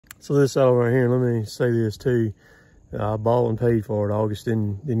So this saddle right here, let me say this too. I bought and paid for it. August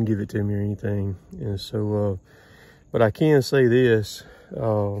didn't give it to me or anything. And so, but I can say this,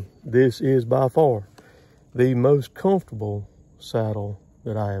 this is by far the most comfortable saddle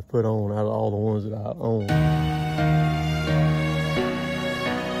that I have put on out of all the ones that I own.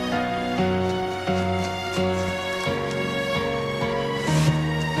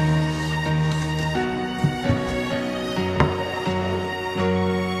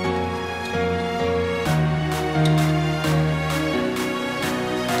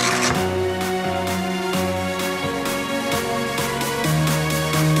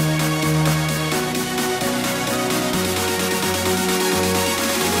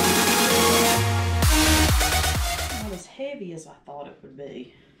 As I thought it would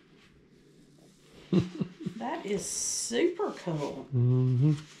be. That is super cool.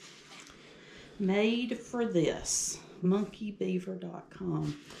 Mm-hmm. Made for this.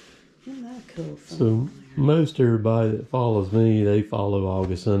 MONKEYBEAVER.com. Isn't that a cool thing? So most everybody that follows me, they follow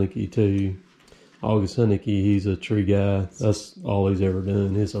August Hunnicky too. August Hunnicky, he's a tree guy. That's all he's ever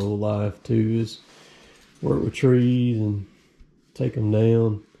done his whole life too, is work with trees and take them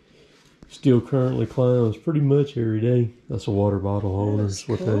down. Still currently climbs pretty much every day. That's a water bottle holder, is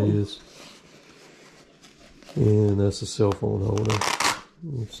what that is. And that's a cell phone holder.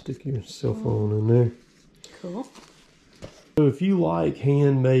 You stick your cell phone in there. Cool. So if you like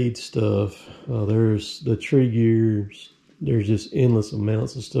handmade stuff, there's the tree gears. There's just endless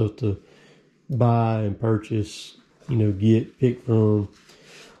amounts of stuff to buy and purchase, you know, pick from.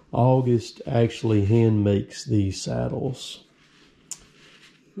 August actually hand makes these saddles.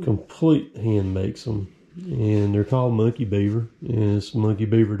 Complete hand makes them, and they're called Monkey Beaver, and it's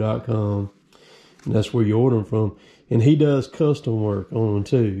monkeybeaver.com, and that's where you order them from. And he does custom work on them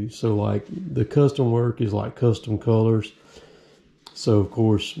too. So like the custom work is like custom colors. So of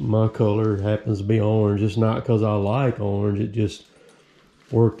course my color happens to be orange. It's not because I like orange, it just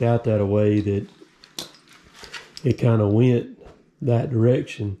worked out that way that it kind of went that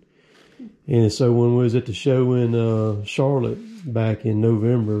direction. And so when we was at the show in Charlotte back in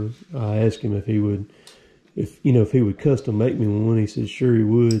November, I asked him if he would custom make me one. He said sure he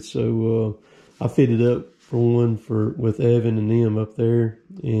would. So I fitted up for one with Evan and them up there,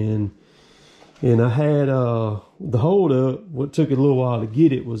 and I had the hold up. What took it a little while to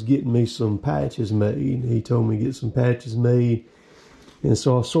get it was getting me some patches made. He told me to get some patches made, and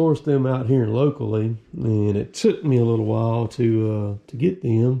so I sourced them out here locally, and it took me a little while to get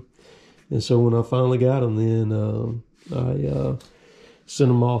them. And so when I finally got them, then I sent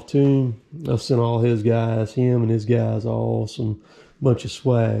them off to him. I sent all his guys, him and his guys, all some bunch of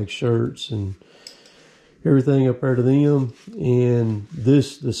swag, shirts and everything up there to them. And the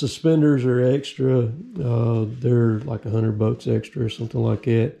suspenders are extra. They're like $100 extra or something like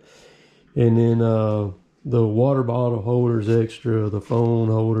that. And then the water bottle holder's extra, the phone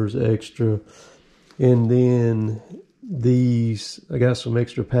holder's extra, and then I got some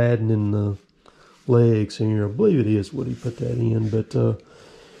extra padding in the legs here. I believe it is what he put that in, but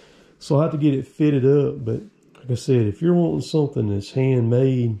so I have to get it fitted up. But like I said, if you're wanting something that's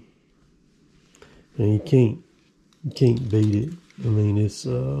handmade, and you can't beat it. I mean, it's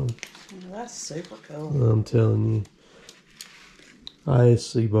that's super cool. I'm telling you,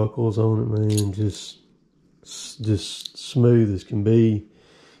 ISC buckles on it, man, just smooth as can be.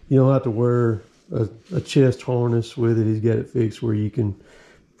 You don't have to wear a chest harness with it. He's got it fixed where you can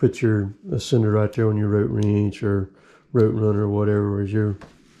put your ascender right there on your rope wrench or rope runner or whatever as you're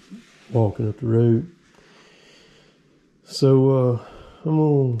walking up the road. So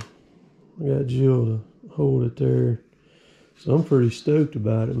I got Jill to hold it there. So I'm pretty stoked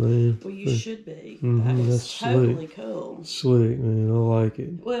about it, man. Well, you should be. That is totally cool. Slick, man. I like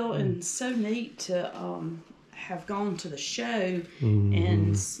it. Well, and so neat to have gone to the show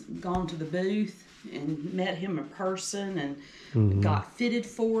and gone to the booth and met him in person and got fitted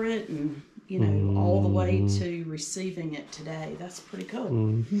for it, and you know all the way to receiving it today. That's pretty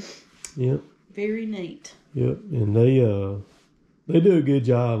cool. Yep. Very neat. Yep. And they do a good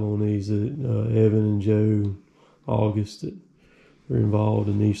job on these. Evan and Joe, August, that are involved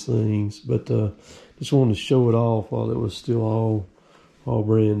in these things. But just wanted to show it off while it was still all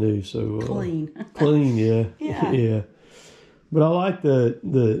brand new. So clean. Clean, yeah. Yeah. But I like the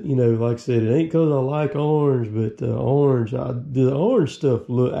like I said, it ain't because I like orange, but the orange stuff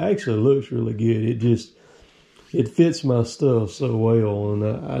actually looks really good. It fits my stuff so well, and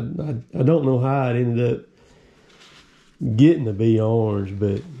I don't know how it ended up getting to be orange,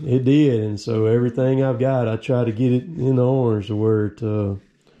 but it did. And so everything I've got, I try to get it in orange to where it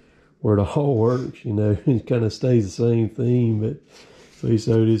all works. You know, it kind of stays the same theme, but So he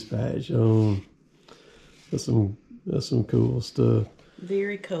sewed his patch on. That's some cool stuff.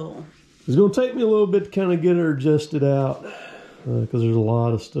 Very cool. It's going to take me a little bit to kind of get her adjusted out because there's a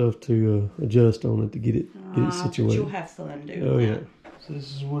lot of stuff to adjust on it to get it situated. But you'll have fun doing Oh yeah. that. So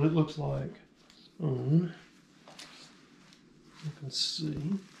this is what it looks like. You can see.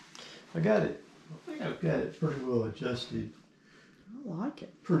 I think I've got it pretty well adjusted. I like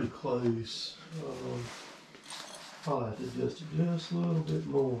it. Pretty close. I'll have to adjust it just a little bit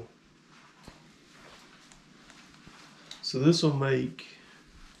more. So this will make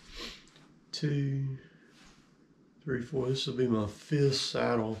 2, 3, 4. This will be my 5th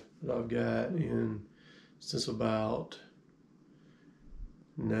saddle that I've got in since about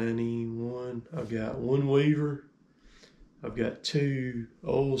 91. I've got 1 weaver. I've got 2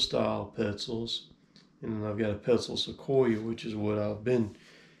 old style Petzls. And then I've got a Petzl Sequoia, which is what I've been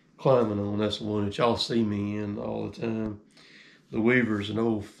climbing on. That's the one that y'all see me in all the time. The weaver's an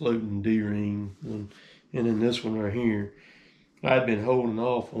old floating D-ring. And then this one right here, I'd been holding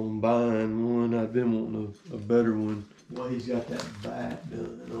off on buying one. I'd been wanting a better one. Well, he's got that back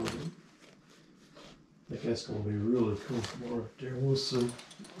done on him. I think that's going to be really comfortable right there. We'll see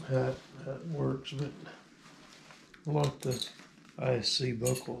how it works. But I like the ISC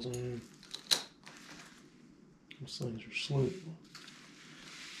buckles in. Those things are slick.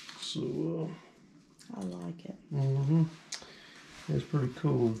 So, I like it. It's pretty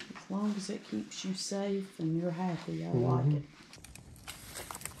cool. As long as it keeps you safe and you're happy, I like it.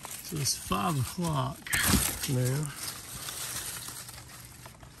 So it's 5 o'clock now.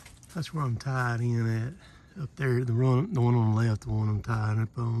 That's where I'm tied in at. Up there, the one on the left, the one I'm tied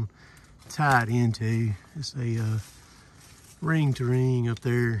up on. Tied into. It's a ring to ring up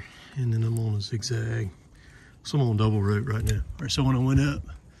there, and then I'm on a zigzag. So I'm on double rope right now. All right, so when I went up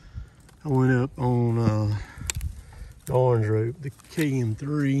on the orange rope, the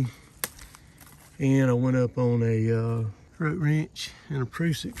KM3, and I went up on a rope wrench and a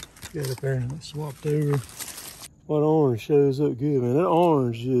Prusik. Got up there and I swapped over. What orange shows up good, man. That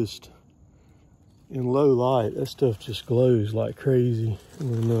orange just, in low light, that stuff just glows like crazy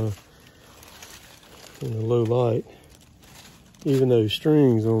in the low light. Even those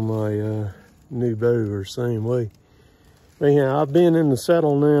strings on my new bow are the same way. Anyhow, I've been in the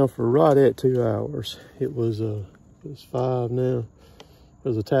saddle now for right at 2 hours. It was 5 now. It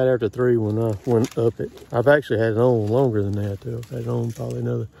was a tad after 3 when I went up it. I've actually had it on longer than that too. I've had it on probably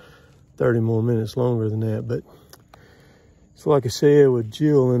another 30 more minutes longer than that. But so like I said, with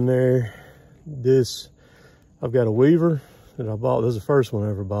Jill in there, I've got a weaver that I bought. This is the first one I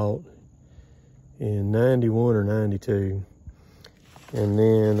ever bought in 91 or 92. And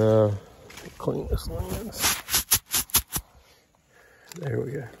then clean this lens. There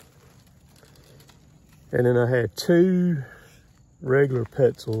we go. And then I had 2 regular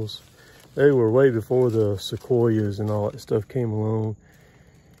Petzls. They were way before the Sequoias and all that stuff came along.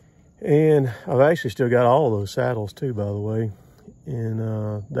 And I've actually still got all those saddles too, by the way.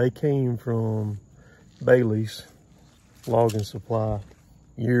 And they came from Bailey's Logging Supply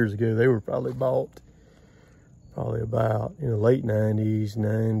years ago. They were probably bought about late 90s,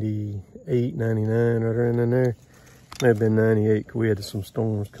 98, 99, right around in there. May have been 98 because we had some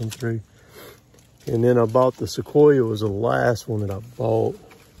storms come through. And then I bought the Sequoia, was the last one that I bought.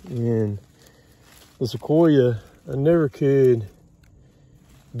 And the Sequoia, I never could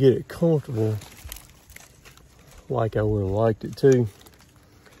get it comfortable like I would have liked it to.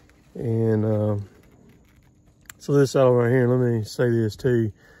 And so this saddle right here, let me say this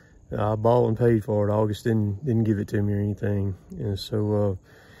too. I bought and paid for it. August didn't give it to me or anything. And so,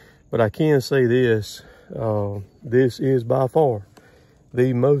 but I can say this, this is by far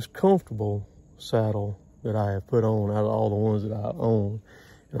the most comfortable saddle that I have put on out of all the ones that I own.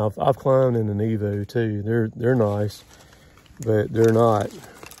 And I've climbed in an Evo too. They're nice, but they're not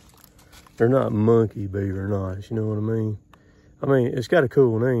Monkey Beaver nice. You know what I mean? I mean, it's got a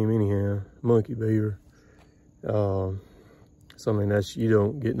cool name anyhow, Monkey Beaver. So I mean, you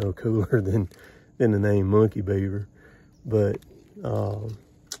don't get no cooler than the name Monkey Beaver. But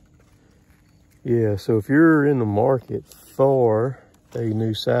yeah, so if you're in the market for a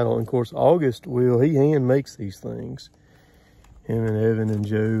new saddle, and of course August he hand makes these things. Him and Evan and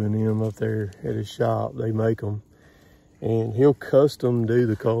Joe and them up there at his shop, they make them. And he'll custom do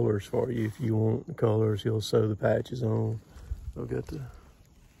the colors for you. If you want the colors, he'll sew the patches on. I've got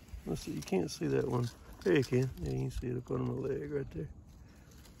let's see, you can't see that one. There you can. Yeah, you can see it up on my leg right there.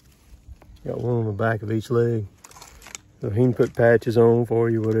 Got one on the back of each leg. So he can put patches on for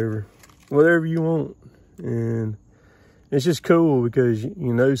you, whatever you want. And it's just cool because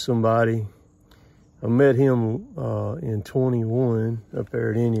you know somebody I met him in 21 up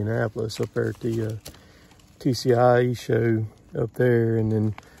there at Indianapolis, up there at the TCIE show up there, and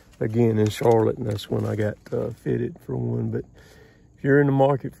then again in Charlotte, and that's when I got fitted for one. But if you're in the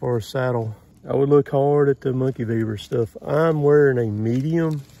market for a saddle, I would look hard at the Monkey Beaver stuff. I'm wearing a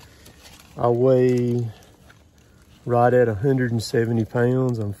medium. I weigh right at 170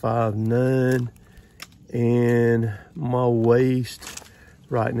 pounds. I'm 5'9", and my waist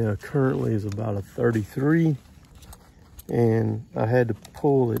right now currently is about a 33, and I had to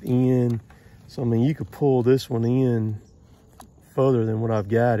pull it in. So I mean, you could pull this one in further than what I've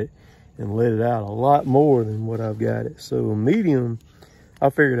got it and let it out a lot more than what I've got it. So a medium, I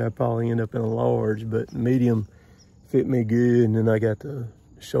figured I'd probably end up in a large, but medium fit me good. And then I got the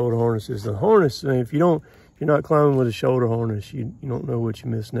shoulder harnesses. The harness, I mean, if you're not climbing with a shoulder harness, you don't know what you're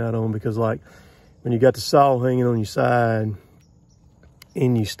missing out on, because like when you got the saw hanging on your side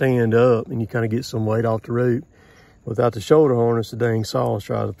and you stand up and you kind of get some weight off the rope, without the shoulder harness, the dang saw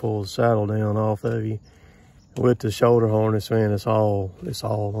tries to pull the saddle down off of you. With the shoulder harness, man, it's all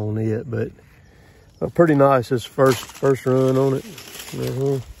on it. But pretty nice. This first run on it.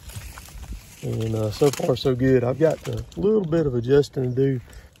 And so far so good. I've got a little bit of adjusting to do,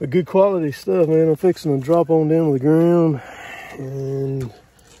 but good quality stuff, man. I'm fixing to drop on down to the ground, and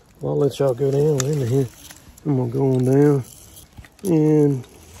I'll let y'all go down into here. I'm gonna go on down, and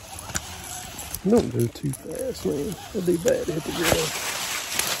don't go too fast, man. It'd be bad to hit the ground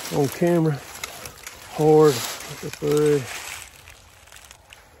on camera. Hard with the thread.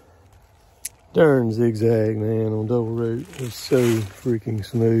 Darn zigzag, man, on double rope. It's so freaking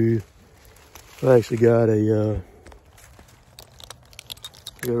smooth. I actually got a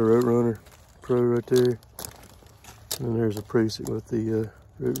rope runner pro right there, and there's a preset with the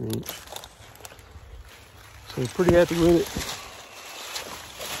rope wrench. So I'm pretty happy with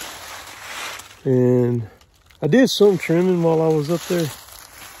it. And I did some trimming while I was up there.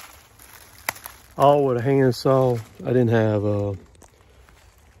 All with a handsaw. I didn't have a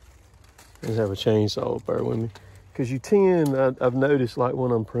chainsaw up there with me, because you tend, I've noticed, like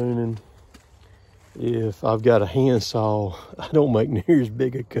when I'm pruning, if I've got a handsaw, I don't make near as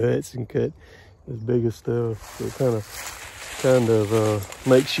big of cuts and cut as big of stuff. So it kind of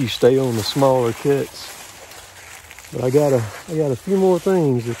makes you stay on the smaller cuts. But I got a few more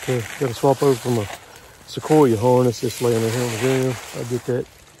things that got to swap over from a Sequoia harness that's laying there on the ground. I'll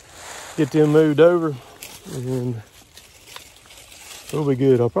get them moved over, and it'll be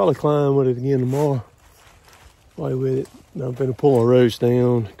good. I'll probably climb with it again tomorrow. Play with it. I'm going to pull my ropes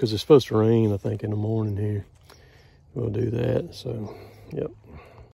down because it's supposed to rain, I think, in the morning here. We'll do that. So, yep.